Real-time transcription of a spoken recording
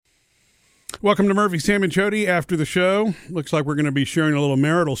Welcome to Murphy, Sam, and Jody. After the show, looks like we're going to be sharing a little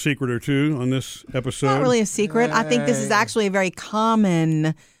marital secret or two on this episode. Not really a secret. I think this is actually a very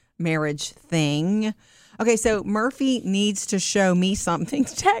common marriage thing. Okay, so Murphy needs to show me something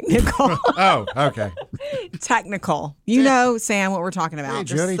technical. Oh, okay. Technical. You know, Sam, what we're talking about. Hey,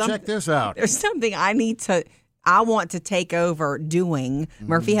 Jody, check this out. There's something I want to take over doing. Mm-hmm.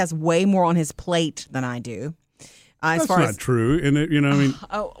 Murphy has way more on his plate than I do. That's not true. And it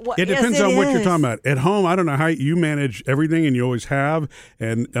depends on what you're talking about. At home, I don't know how you manage everything, and you always have,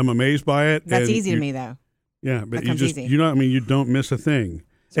 and I'm amazed by it. That's easy to me, though. Yeah, but you don't miss a thing.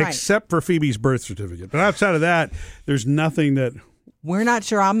 That's except for Phoebe's birth certificate. But outside of that, there's nothing that... We're not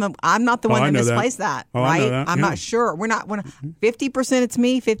sure. I'm not the one that misplaced that, right? I know that. I'm not sure. We're not 50% it's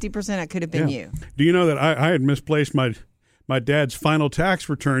me, 50% it could have been you. Do you know that I had misplaced my dad's final tax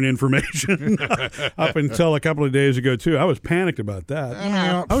return information up until a couple of days ago, too. I was panicked about that.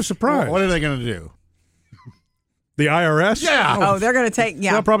 Yeah. I was surprised. What are they going to do? The IRS? Yeah. Oh, they're going to take,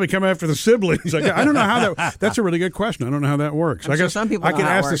 They'll probably come after the siblings. I don't know how that's a really good question. I don't know how that works. I guess some people I could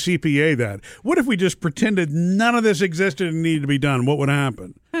ask the CPA that. What if we just pretended none of this existed and needed to be done? What would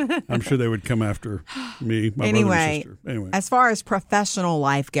happen? I'm sure they would come after me, my brother and sister. Anyway, as far as professional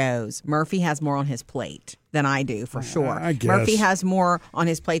life goes, Murphy has more on his plate than I do, for sure. I guess. Murphy has more on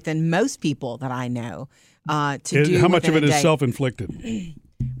his plate than most people that I know do. How much of it is self-inflicted?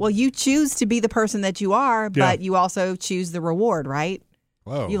 Well, you choose to be the person that you are, but you also choose the reward, right?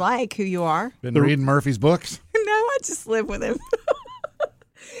 Whoa. You like who you are. Been reading Murphy's books? No, I just live with him.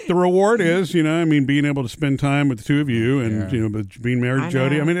 The reward is, being able to spend time with the two of you and, being married to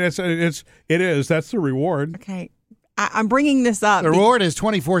Jody. I mean, it is. That's the reward. Okay. I'm bringing this up. The reward is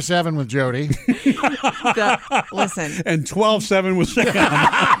 24/7 with Jody. Listen. And 12/7 with Sam.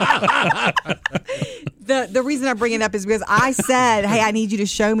 The reason I bring it up is because I said, hey, I need you to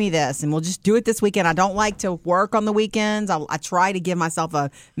show me this, and we'll just do it this weekend. I don't like to work on the weekends. I try to give myself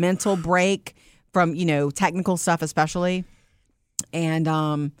a mental break from, technical stuff especially. And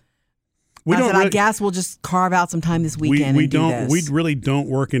I guess we'll just carve out some time this weekend and do this. We really don't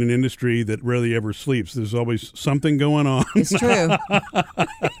work in an industry that really ever sleeps. There's always something going on. It's true.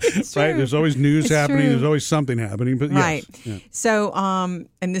 It's true. Right? There's always news happening. True. There's always something happening. But right. Yes. Yeah. So,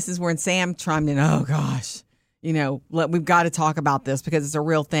 and this is where Sam chimed in. Oh gosh, we've got to talk about this because it's a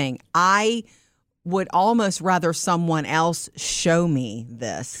real thing. I would almost rather someone else show me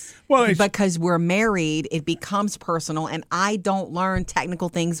this. Well, because we're married, it becomes personal, and I don't learn technical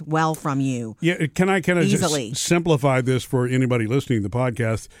things well from you. Yeah, can I kind of just simplify this for anybody listening to the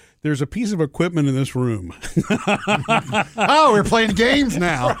podcast? There's a piece of equipment in this room. Oh, we're playing games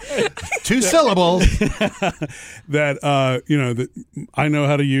now. 2 syllables. That that I know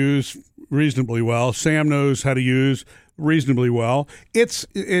how to use reasonably well. Sam knows how to use reasonably well. It's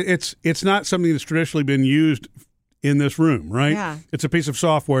not something that's traditionally been used in this room, right? Yeah. It's a piece of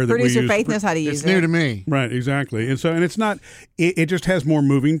software that Producer we use. Faith knows how to use it. It's new to me. Right, exactly. And it's not, it just has more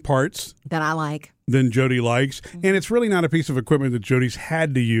moving parts than I like. Than Jody likes. And it's really not a piece of equipment that Jody's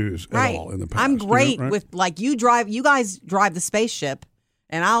had to use at all in the past. I'm great right? with, you guys drive the spaceship,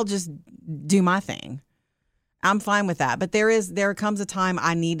 and I'll just do my thing. I'm fine with that. But there comes a time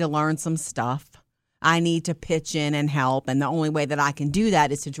I need to learn some stuff. I need to pitch in and help, and the only way that I can do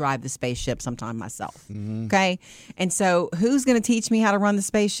that is to drive the spaceship sometime myself. Mm-hmm. Okay? And so who's going to teach me how to run the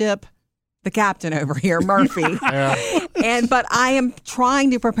spaceship? The captain over here, Murphy. Yeah. But I am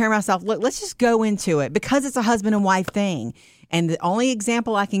trying to prepare myself. Look, let's just go into it because it's a husband and wife thing. And the only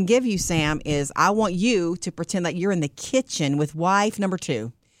example I can give you, Sam, is I want you to pretend that you're in the kitchen with wife number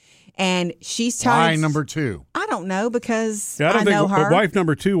 2. And she's telling Why number 2? I don't know because I don't know think her. wife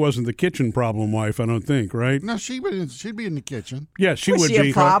number 2 wasn't the kitchen problem wife, I don't think, right? No, she'd be in the kitchen. Yeah, she was would she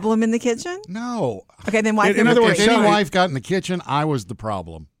be. a problem in the kitchen? No. Okay, then wife in number other 3. words, If any wife got in the kitchen, I was the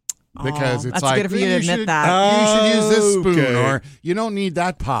problem. Because it's that's like, good for you to admit that. You should use this spoon, Okay. or you don't need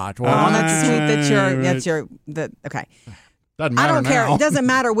that pot. Or That's sweet. Okay. Doesn't matter I don't care. now. It doesn't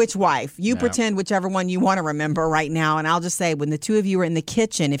matter which wife. You pretend whichever one you want to remember right now. And I'll just say, when the two of you were in the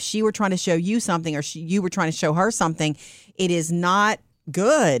kitchen, if she were trying to show you something or you were trying to show her something, it is not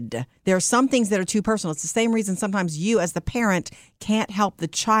good. There are some things that are too personal. It's the same reason sometimes you, as the parent, can't help the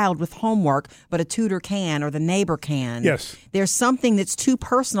child with homework, but a tutor can or the neighbor can. Yes. There's something that's too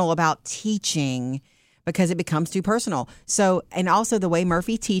personal about teaching because it becomes too personal. So, and also the way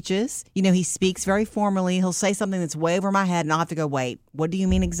Murphy teaches, he speaks very formally. He'll say something that's way over my head, and I'll have to go, wait, what do you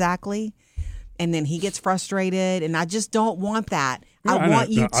mean exactly? And then he gets frustrated, and I just don't want that. I want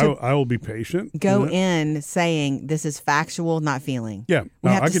you to I will be patient. go in saying this is factual, not feeling. Yeah.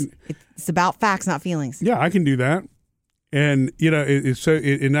 It's about facts, not feelings. Yeah, I can do that. And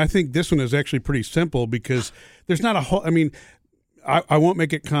and I think this one is actually pretty simple because there's not a whole. I mean, I won't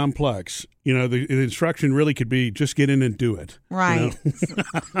make it complex. The instruction really could be just get in and do it. Right.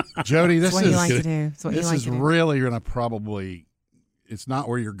 Jody, this what you like to do. This is really going to probably. It's not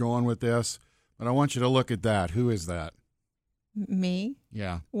where you're going with this, but I want you to look at that. Who is that? Me?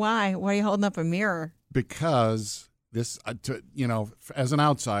 Yeah. Why? Why are you holding up a mirror? Because this, as an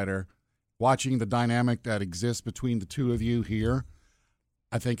outsider, watching the dynamic that exists between the two of you here,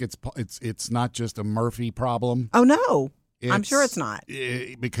 I think it's not just a Murphy problem. Oh no, I'm sure it's not.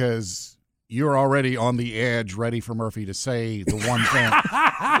 Because you're already on the edge, ready for Murphy to say the one thing.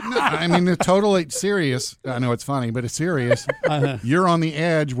 No, I mean, they're totally serious. I know it's funny, but it's serious. You're on the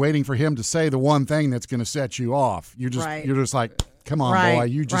edge, waiting for him to say the one thing that's going to set you off. You're just like, come on, boy,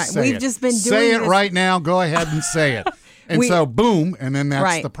 you just say it. We've just been doing say it this. right now. Go ahead and say it. And so, boom, and then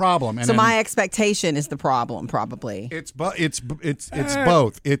that's the problem. And so my expectation is the problem, probably. It's both. It's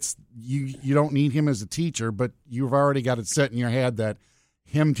you don't need him as a teacher, but you've already got it set in your head that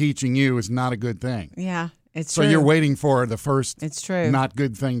him teaching you is not a good thing. Yeah, it's true. So you're waiting for the first not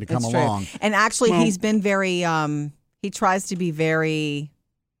good thing to come along. And actually, he's been very, he tries to be very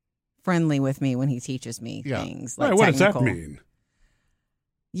friendly with me when he teaches me things. Like what does that mean?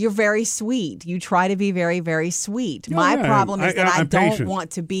 You're very sweet. You try to be very, very sweet. My problem is that I don't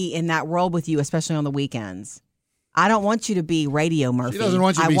want to be in that world with you, especially on the weekends. I don't want you to be Radio Murphy. She doesn't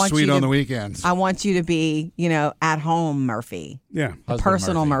want you to be sweet on the weekends. I want you to be, at home Murphy. Yeah.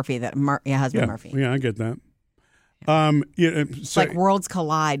 Personal Murphy. Husband Murphy. Yeah, I get that. It's like worlds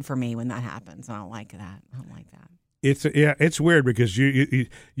collide for me when that happens. I don't like that. It's weird because you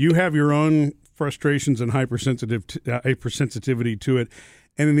have your own frustrations and hypersensitivity to it.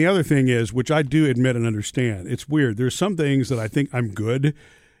 And then the other thing is, which I do admit and understand, it's weird. There's some things that I think I'm good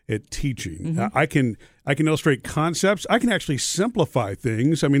at teaching. Mm-hmm. I can illustrate concepts. I can actually simplify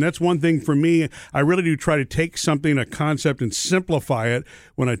things. I mean, that's one thing for me. I really do try to take a concept, and simplify it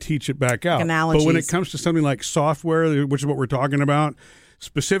when I teach it back out. Analogies. But when it comes to something like software, which is what we're talking about,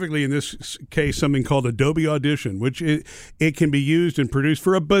 specifically in this case, something called Adobe Audition, which it can be used and produced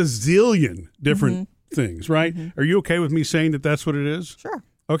for a bazillion different things, right? Mm-hmm. Are you okay with me saying that that's what it is? Sure.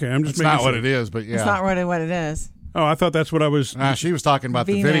 Okay, I'm just making sure. It's not what it is, but yeah. It's not really what it is. Oh, I thought that's what I was. She was talking about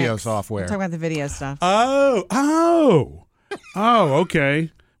the video software. I'm talking about the video stuff. Oh, okay.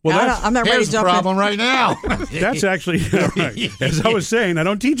 Well, I'm not ready to jump problem right now. That's actually right. As I was saying, I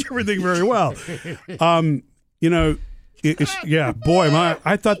don't teach everything very well. I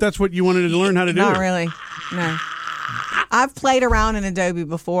thought that's what you wanted to learn how to do. Not really. No. I've played around in Adobe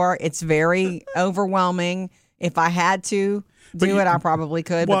before. It's very overwhelming. If I had to do it, I probably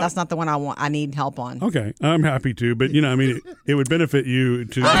could, but that's not the one I want. I need help on. Okay, I'm happy to, but it would benefit you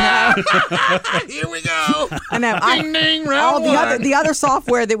to. Here we go. I know. Ding, ding, round one. The other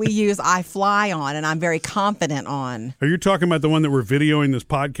software that we use, I fly on, and I'm very confident on. Are you talking about the one that we're videoing this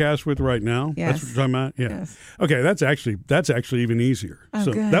podcast with right now? Yes. That's what you're talking about? Yeah. Yes. Okay, that's actually even easier. Oh,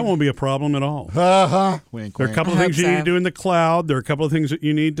 so good. That won't be a problem at all. Wink, there are a couple of things you need to do in the cloud. There are a couple of things that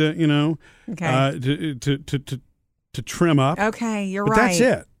you need to, to trim up. Okay, you're but right.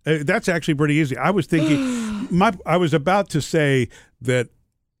 That's it. That's actually pretty easy. I was thinking, I was about to say that,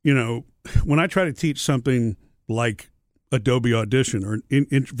 when I try to teach something like Adobe Audition or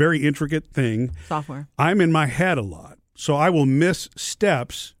very intricate thing, software, I'm in my head a lot. So I will miss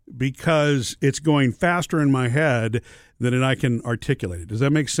steps because it's going faster in my head than I can articulate it. Does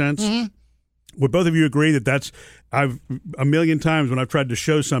that make sense? Mm-hmm. Would both of you agree that I've a million times when I've tried to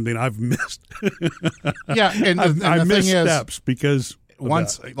show something, I've missed. Yeah, and I the missed thing steps because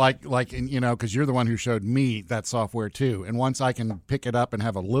once, because you're the one who showed me that software too, and once I can pick it up and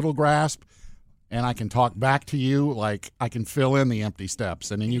have a little grasp, and I can talk back to you, like I can fill in the empty steps,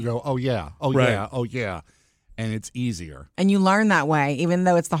 and then you go, oh yeah, and it's easier. And you learn that way, even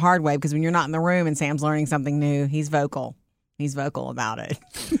though it's the hard way, because when you're not in the room and Sam's learning something new, he's vocal. He's vocal about it.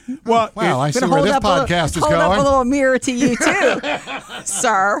 Well, I see where this podcast is going. Hold up a little mirror to you too,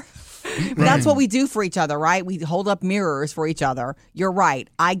 sir. Right. That's what we do for each other, right? We hold up mirrors for each other. You're right.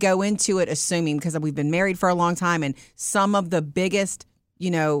 I go into it assuming, because we've been married for a long time, and some of the biggest,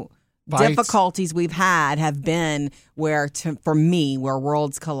 difficulties we've had have been for me, where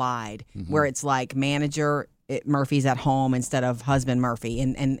worlds collide, where it's like Murphy's at home instead of husband Murphy,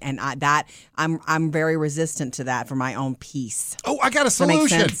 and I'm very resistant to that for my own peace. Oh, I got a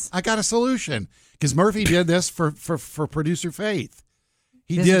solution. Because Murphy did this for producer Faith.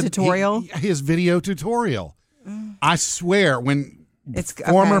 He did tutorial. His video tutorial. I swear, when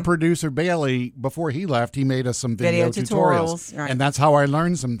former producer Bailey, before he left, he made us some video tutorials, right. And that's how I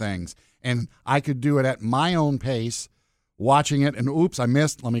learned some things. And I could do it at my own pace watching it and oops, I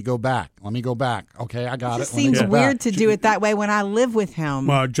missed. Let me go back. Okay, I got It it. just seems weird to do it that way when I live with him.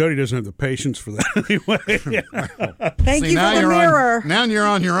 Well, Jody doesn't have the patience for that anyway. Thank you for the mirror. Now you're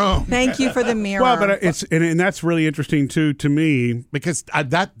on your own. Thank you for the mirror. Well, but it's and that's really interesting too to me because I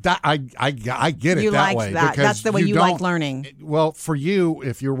get it you that liked way. That. That's the way you like don't- learning. Well, for you,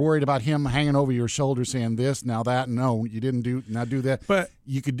 if you're worried about him hanging over your shoulder saying this, now that, no, you didn't do, now do that. But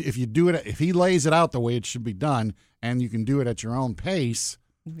you could, if you do it, if he lays it out the way it should be done, and you can do it at your own pace.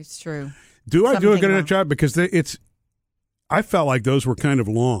 It's true. do I Something do a to good think enough job? Because I felt like those were kind of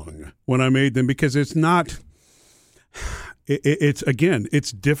long when I made them because it's not. It's again,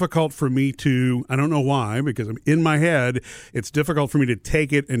 it's difficult for me to. I don't know why, because I'm in my head. It's difficult for me to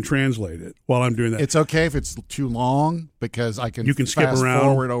take it and translate it while I'm doing that. It's okay if it's too long because you can skip fast around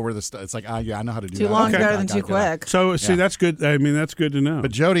forward over the stuff. It's like I know how to do Too that. long is Okay. better than too quick. So see, that's good. I mean, that's good to know.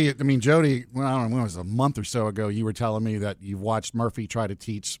 But Jody, well, I don't know, when it was a month or so ago, you were telling me that you've watched Murphy try to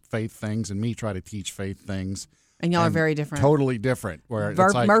teach faith things and me try to teach faith things. And y'all are very different. Totally different. Where it's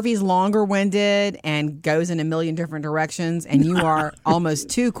like, Murphy's longer winded and goes in a million different directions, and you are almost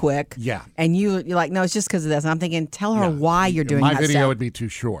too quick. Yeah. And you're like, no, it's just because of this. And I'm thinking, tell her why you're doing my that video stuff. would be too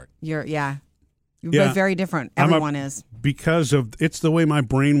short. You're Yeah. both very different. Everyone is. Because of it's the way my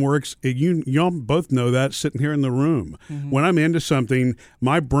brain works. Y'all both know that sitting here in the room. Mm-hmm. When I'm into something,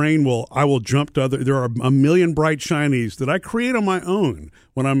 my brain I will jump to other. There are a million bright shinies that I create on my own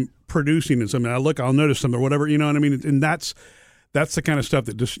when I'm producing something. I'll notice something or whatever. You know what I mean? And that's the kind of stuff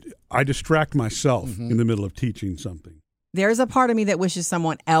that I distract myself in the middle of teaching something. There's a part of me that wishes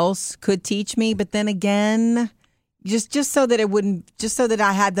someone else could teach me, but then again, just so that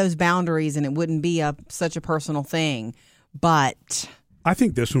I had those boundaries and it wouldn't be such a personal thing. But I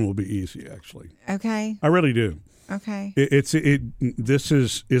think this one will be easy, actually. okay, I really do. okay. This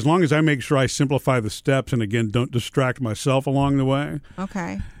is, as long as I make sure I simplify the steps and again don't distract myself along the way.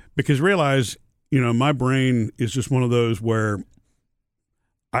 Okay. Because realize, my brain is just one of those where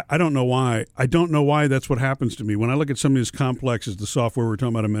I don't know why. I don't know why that's what happens to me. When I look at something as complex as the software we were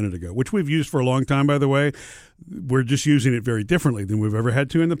talking about a minute ago, which we've used for a long time, by the way, we're just using it very differently than we've ever had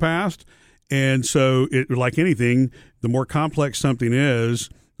to in the past. And so, like anything, the more complex something is,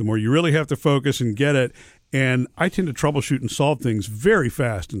 the more you really have to focus and get it. And I tend to troubleshoot and solve things very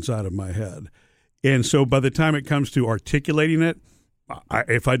fast inside of my head. And so by the time it comes to articulating it,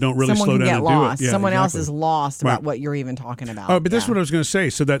 if I don't really slow down and lost. do it. Yeah, Someone else exactly. is lost about Right. what you're even talking about. Oh, but this is what I was going to say.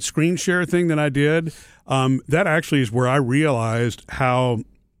 So that screen share thing that I did, that actually is where I realized how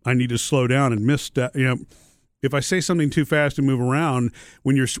I need to slow down and misstep. If I say something too fast and move around,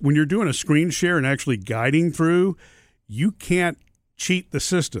 when you're doing a screen share and actually guiding through, you can't cheat the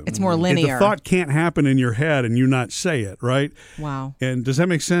system. It's more linear. The thought can't happen in your head and you not say it, right? Wow. And does that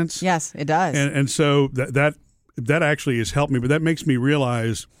make sense? Yes, it does. And so that actually has helped me, but that makes me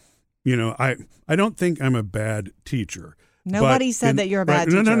realize, I don't think I'm a bad teacher. Nobody said that you're a bad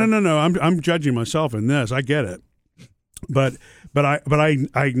teacher. No. I'm judging myself in this. I get it. But I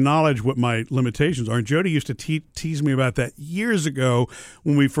acknowledge what my limitations are. And Jody used to tease me about that years ago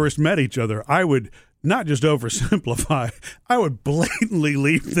when we first met each other. I would not just oversimplify, I would blatantly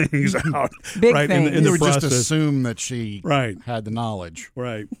leave things out. Big right, things. in And the they would just process. assume that she Right. had the knowledge.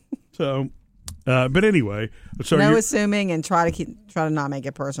 Right. So, but anyway, so no you- assuming and try to not make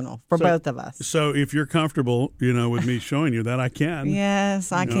it personal for both of us. So if you're comfortable, with me showing you that, I can.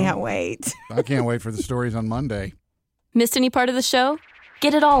 Yes, I can't wait. I can't wait for the stories on Monday. Missed any part of the show?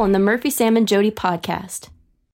 Get it all on the Murphy, Sam, and Jody podcast.